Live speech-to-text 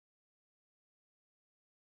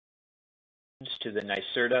to the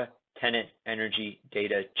NYSERDA Tenant Energy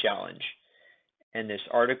Data Challenge. And this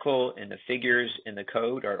article and the figures and the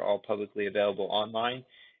code are all publicly available online,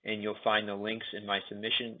 and you'll find the links in my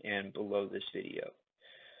submission and below this video.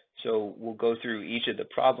 So we'll go through each of the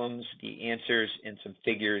problems, the answers, and some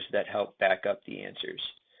figures that help back up the answers.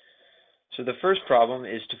 So the first problem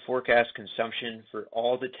is to forecast consumption for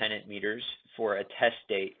all the tenant meters for a test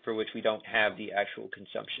date for which we don't have the actual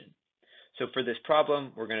consumption. So for this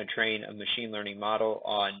problem, we're going to train a machine learning model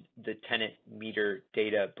on the tenant meter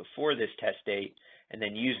data before this test date, and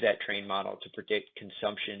then use that trained model to predict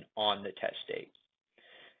consumption on the test date.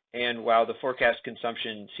 And while the forecast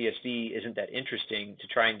consumption CSV isn't that interesting, to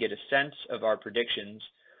try and get a sense of our predictions,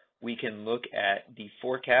 we can look at the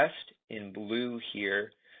forecast in blue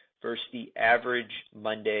here versus the average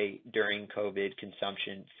Monday during COVID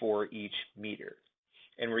consumption for each meter.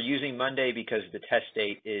 And we're using Monday because the test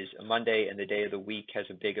date is a Monday and the day of the week has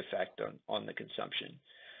a big effect on the consumption.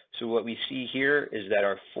 So what we see here is that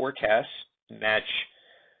our forecasts match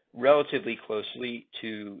relatively closely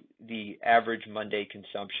to the average Monday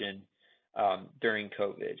consumption during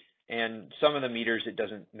COVID. And some of the meters, it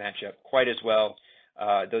doesn't match up quite as well.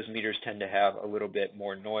 Those meters tend to have a little bit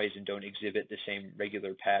more noise and don't exhibit the same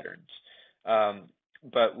regular patterns.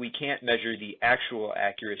 But we can't measure the actual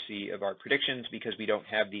accuracy of our predictions because we don't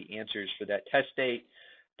have the answers for that test date,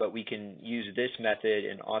 but we can use this method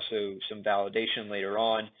and also some validation later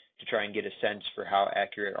on to try and get a sense for how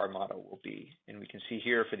accurate our model will be. And we can see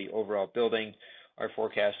here for the overall building, our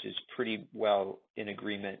forecast is pretty well in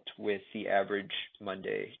agreement with the average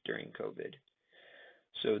Monday during COVID.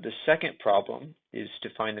 So the second problem is to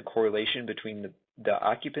find the correlation between the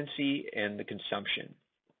occupancy and the consumption.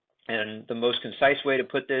 And the most concise way to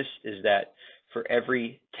put this is that for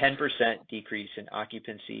every 10% decrease in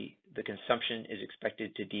occupancy, the consumption is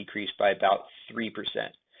expected to decrease by about 3%.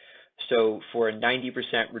 So for a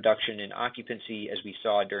 90% reduction in occupancy, as we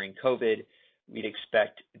saw during COVID, we'd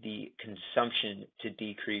expect the consumption to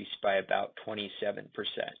decrease by about 27%.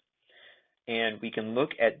 And we can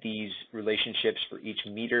look at these relationships for each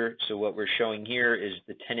meter. So what we're showing here is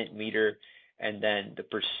the tenant meter and then the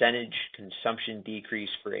percentage consumption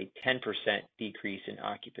decrease for a 10% decrease in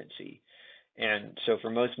occupancy. And so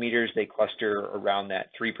for most meters, they cluster around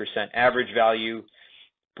that 3% average value,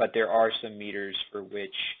 but there are some meters for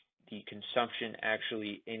which the consumption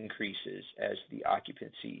actually increases as the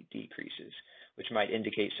occupancy decreases, which might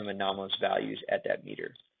indicate some anomalous values at that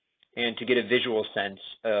meter. And to get a visual sense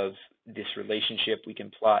of this relationship, we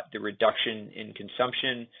can plot the reduction in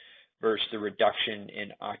consumption versus the reduction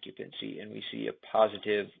in occupancy. And we see a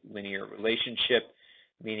positive linear relationship,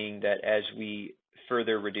 meaning that as we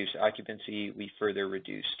further reduce occupancy, we further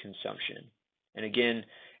reduce consumption. And again,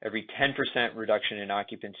 every 10% reduction in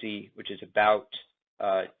occupancy, which is about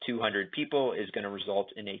 200 people, is going to result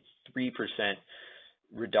in a 3%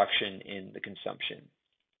 reduction in the consumption.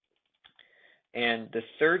 And the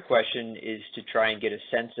third question is to try and get a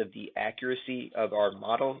sense of the accuracy of our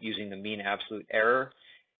model using the mean absolute error.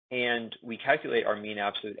 And we calculate our mean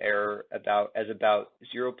absolute error as about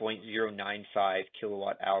 0.095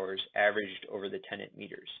 kilowatt hours averaged over the tenant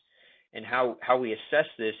meters. And how we assess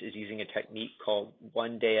this is using a technique called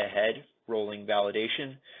 1 day ahead rolling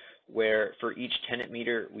validation, where for each tenant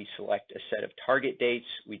meter, we select a set of target dates,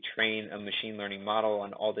 we train a machine learning model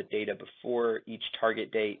on all the data before each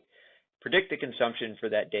target date, predict the consumption for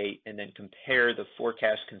that date, and then compare the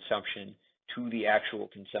forecast consumption to the actual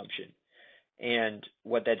consumption. And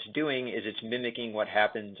what that's doing is it's mimicking what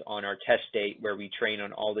happens on our test date, where we train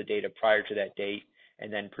on all the data prior to that date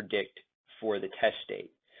and then predict for the test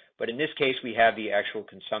date. But in this case, we have the actual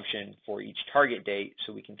consumption for each target date,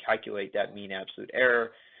 so we can calculate that mean absolute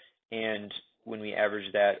error. And when we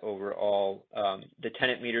average that over all the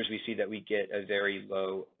tenant meters, we see that we get a very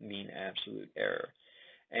low mean absolute error.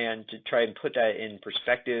 And to try and put that in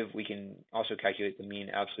perspective, we can also calculate the mean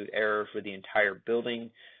absolute error for the entire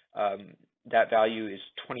building. That value is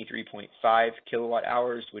 23.5 kilowatt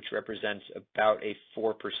hours, which represents about a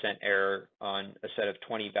 4% error on a set of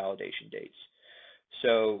 20 validation dates.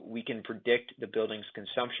 So we can predict the building's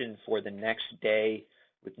consumption for the next day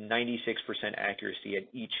with 96% accuracy at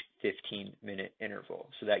each 15-minute interval.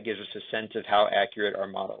 So that gives us a sense of how accurate our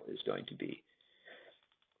model is going to be.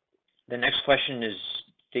 The next question is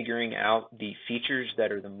figuring out the features that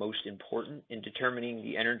are the most important in determining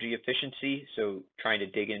the energy efficiency. So trying to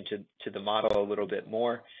dig into the model a little bit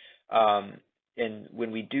more. And when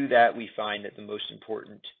we do that, we find that the most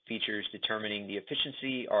important features determining the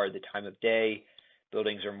efficiency are the time of day.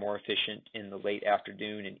 Buildings are more efficient in the late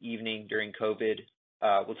afternoon and evening during COVID.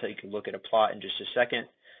 We'll take a look at a plot in just a second.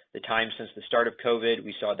 the time since the start of COVID,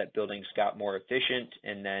 we saw that buildings got more efficient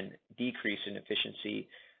and then decreased in efficiency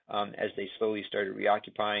as they slowly started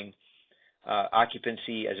reoccupying.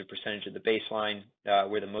 Occupancy as a percentage of the baseline,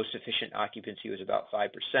 where the most efficient occupancy was about 5%,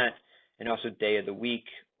 and also day of the week.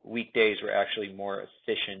 Weekdays were actually more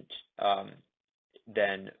efficient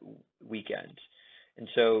than weekends. And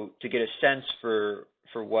so to get a sense for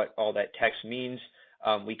what all that text means,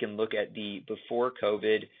 we can look at the before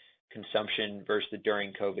COVID consumption versus the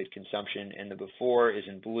during COVID consumption, and the before is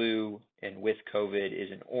in blue and with COVID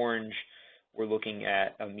is in orange. We're looking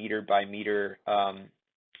at a meter by meter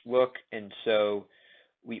look, and so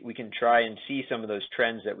we can try and see some of those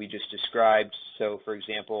trends that we just described. So for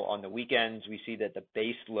example, on the weekends, we see that the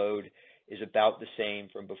base load is about the same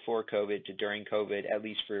from before COVID to during COVID, at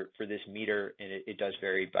least for this meter, and it does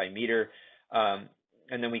vary by meter.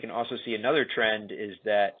 And then we can also see another trend is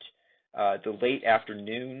that the late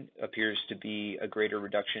afternoon appears to be a greater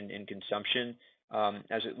reduction in consumption,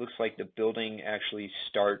 as it looks like the building actually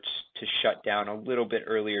starts to shut down a little bit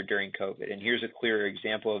earlier during COVID. And here's a clearer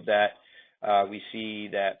example of that. We see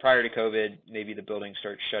that prior to COVID, maybe the building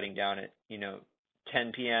starts shutting down at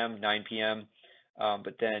 10 p.m., 9 p.m.,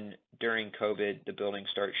 but then during COVID, the building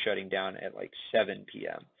starts shutting down at like 7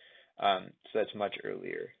 p.m. So that's much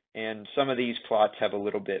earlier. And some of these plots have a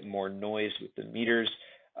little bit more noise with the meters,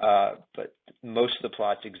 but most of the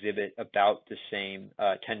plots exhibit about the same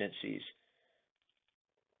tendencies.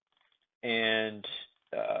 And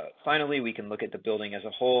finally, we can look at the building as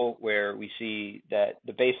a whole, where we see that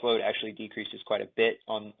the base load actually decreases quite a bit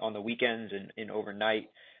on the weekends and overnight,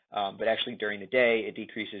 but actually during the day, it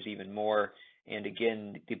decreases even more. And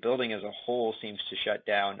again, the building as a whole seems to shut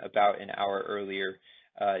down about an hour earlier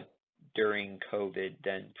during COVID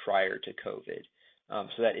than prior to COVID.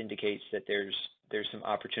 So that indicates that there's some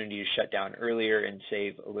opportunity to shut down earlier and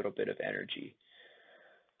save a little bit of energy.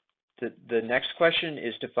 The next question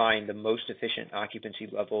is to find the most efficient occupancy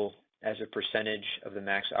level as a percentage of the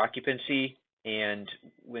max occupancy. And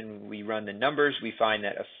when we run the numbers, we find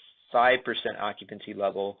that a 5% occupancy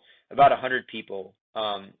level, about 100 people,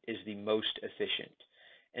 is the most efficient.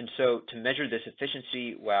 And so to measure this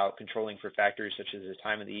efficiency while controlling for factors such as the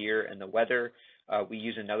time of the year and the weather, we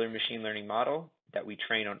use another machine learning model that we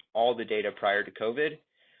train on all the data prior to COVID.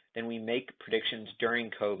 Then we make predictions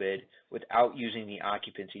during COVID without using the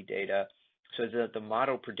occupancy data, so that the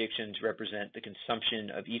model predictions represent the consumption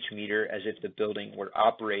of each meter as if the building were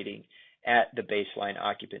operating at the baseline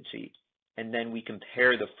occupancy. And then we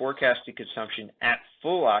compare the forecasted consumption at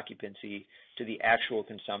full occupancy to the actual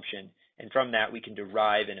consumption. And from that, we can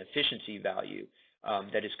derive an efficiency value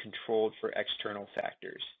that is controlled for external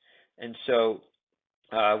factors. And so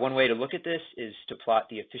one way to look at this is to plot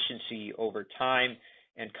the efficiency over time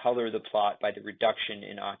and color the plot by the reduction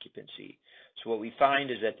in occupancy. So what we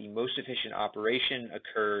find is that the most efficient operation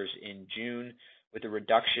occurs in June with a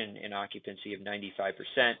reduction in occupancy of 95%,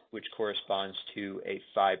 which corresponds to a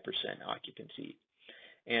 5% occupancy.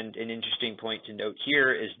 And an interesting point to note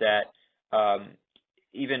here is that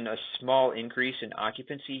even a small increase in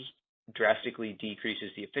occupancy drastically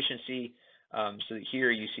decreases the efficiency. So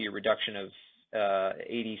here you see a reduction of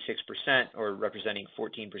 86%, or representing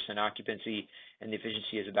 14% occupancy, and the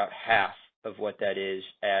efficiency is about half of what that is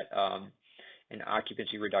at an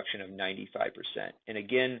occupancy reduction of 95%. And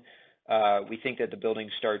again, we think that the building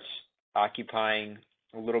starts occupying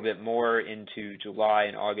a little bit more into July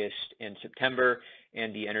and August and September,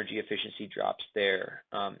 and the energy efficiency drops there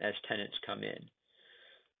as tenants come in.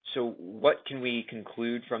 So what can we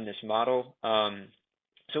conclude from this model?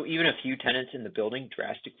 So even a few tenants in the building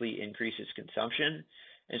drastically increases consumption.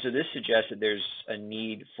 And so this suggests that there's a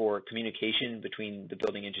need for communication between the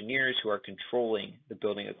building engineers who are controlling the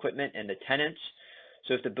building equipment and the tenants.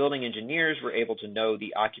 So if the building engineers were able to know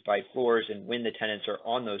the occupied floors and when the tenants are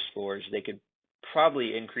on those floors, they could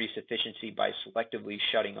probably increase efficiency by selectively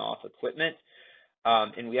shutting off equipment.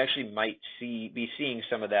 And we actually might be seeing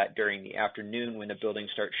some of that during the afternoon when the building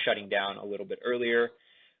starts shutting down a little bit earlier.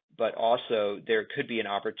 But also there could be an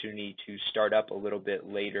opportunity to start up a little bit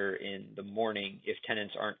later in the morning if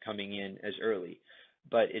tenants aren't coming in as early.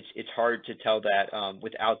 But it's hard to tell that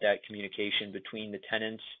without that communication between the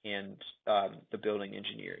tenants and the building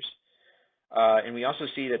engineers. And we also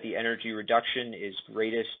see that the energy reduction is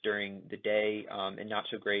greatest during the day and not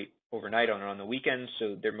so great overnight on the weekends.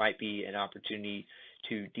 So there might be an opportunity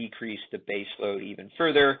to decrease the base load even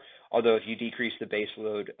further. Although if you decrease the base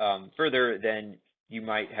load further, then you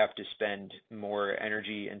might have to spend more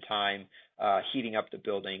energy and time heating up the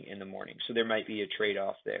building in the morning. So there might be a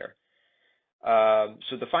trade-off there.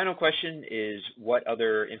 So the final question is, what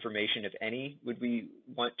other information, if any, would we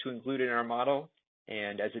want to include in our model?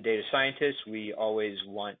 And as a data scientist, we always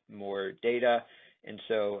want more data. And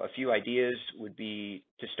so a few ideas would be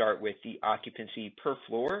to start with the occupancy per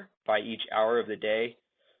floor by each hour of the day.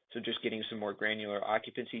 So just getting some more granular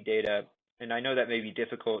occupancy data. And I know that may be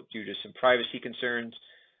difficult due to some privacy concerns,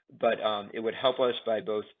 but it would help us by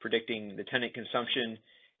both predicting the tenant consumption,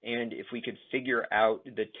 and if we could figure out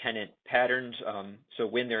the tenant patterns, so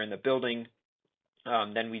when they're in the building,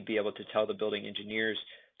 then we'd be able to tell the building engineers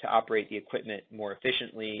to operate the equipment more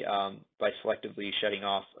efficiently by selectively shutting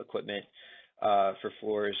off equipment for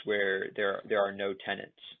floors where there are no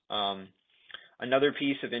tenants. Another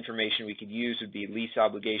piece of information we could use would be lease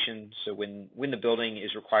obligations. So when the building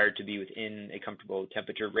is required to be within a comfortable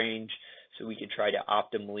temperature range, so we could try to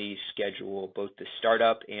optimally schedule both the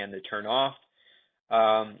startup and the turn off.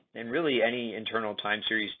 And really any internal time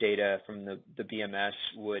series data from the BMS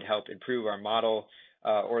would help improve our model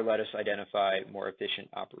or let us identify more efficient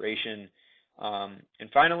operation. And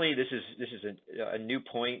finally, this is a new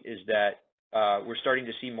point, is that we're starting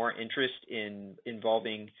to see more interest in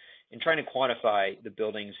trying to quantify the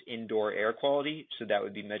building's indoor air quality. So that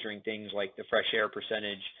would be measuring things like the fresh air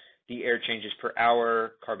percentage, the air changes per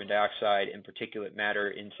hour, carbon dioxide, and particulate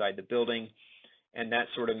matter inside the building. And that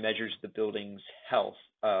sort of measures the building's health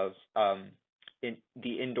of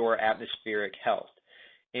the indoor atmospheric health.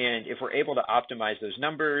 And if we're able to optimize those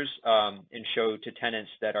numbers and show to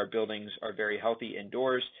tenants that our buildings are very healthy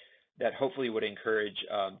indoors, that hopefully would encourage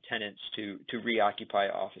tenants to reoccupy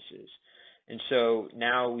offices. And so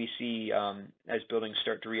now we see as buildings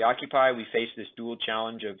start to reoccupy, we face this dual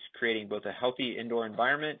challenge of creating both a healthy indoor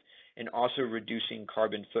environment and also reducing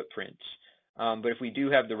carbon footprints. But if we do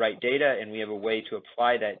have the right data and we have a way to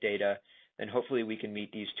apply that data, then hopefully we can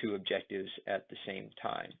meet these two objectives at the same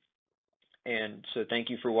time. And so thank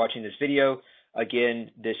you for watching this video.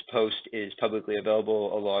 Again, this post is publicly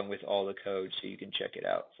available along with all the code, so you can check it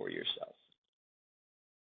out for yourself.